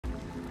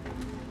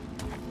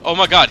Oh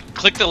my god,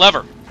 click the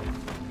lever.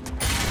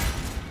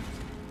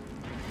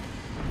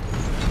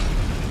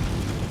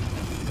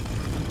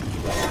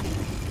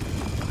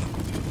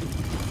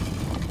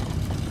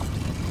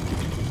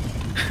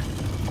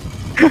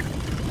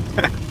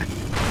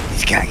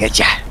 He's gonna get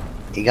ya.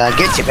 He gonna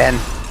get you, Ben.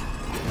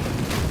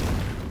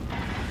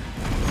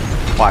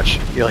 Watch.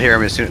 You'll hear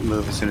him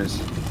move as soon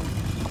as...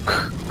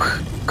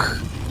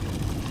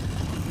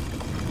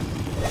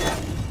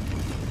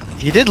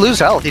 He did lose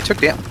health. He took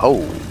damage.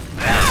 Oh.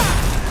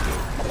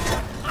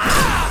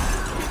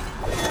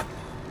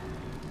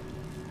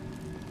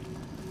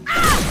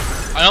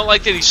 I don't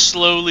like that he's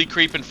slowly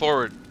creeping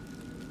forward.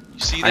 You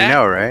see that? I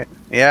know, right?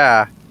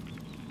 Yeah.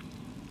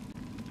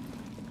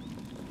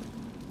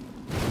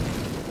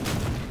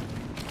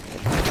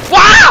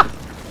 Wow!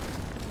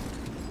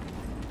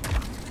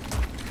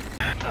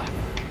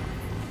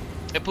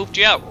 It pooped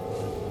you out.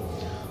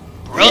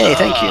 Brother. Hey,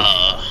 thank you.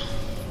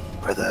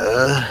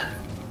 Brother.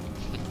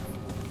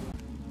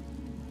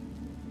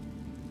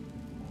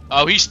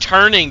 Oh, he's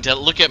turning to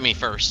look at me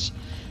first.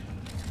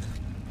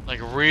 Like,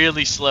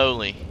 really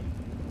slowly.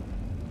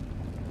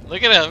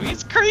 Look at him,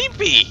 he's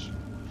creepy!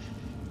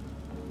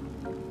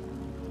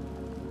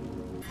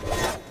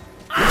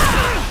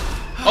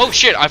 Oh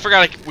shit, I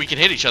forgot we can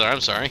hit each other,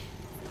 I'm sorry.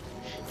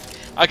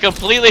 I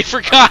completely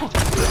forgot!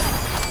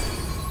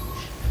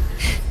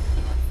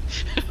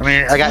 I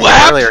mean, I got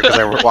you earlier because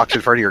I walked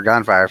in front of your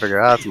gunfire. I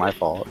figured, oh, that's my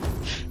fault.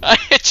 I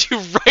hit you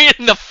right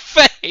in the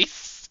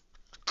face!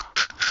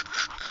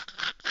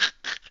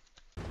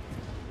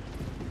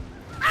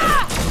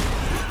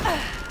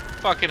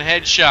 Fucking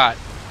headshot.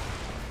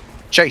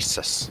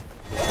 Jesus.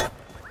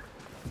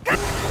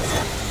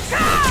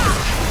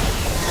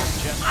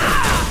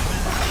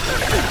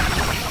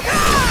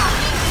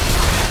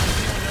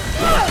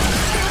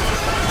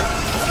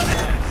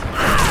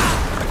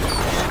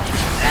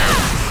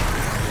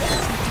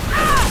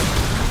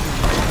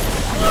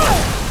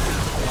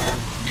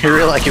 You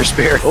really like your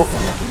spirit. Oh,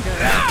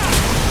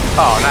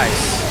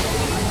 nice.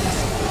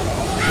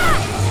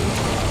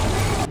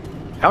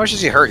 How much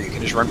does he hurt? You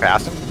can just run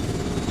past him?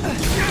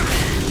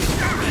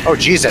 Oh,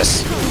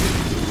 Jesus.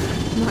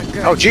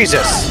 Oh,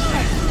 Jesus.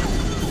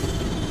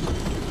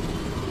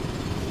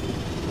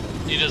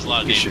 He does a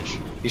lot of damage.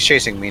 He's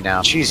chasing me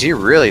now. Jeez, he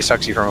really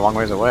sucks you from a long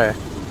ways away.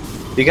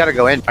 You gotta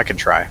go in. I can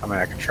try. I mean,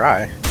 I can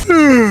try.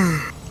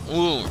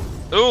 Ooh.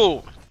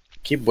 Ooh.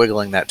 Keep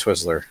wiggling that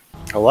Twizzler.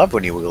 I love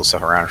when you wiggle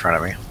stuff around in front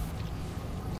of me.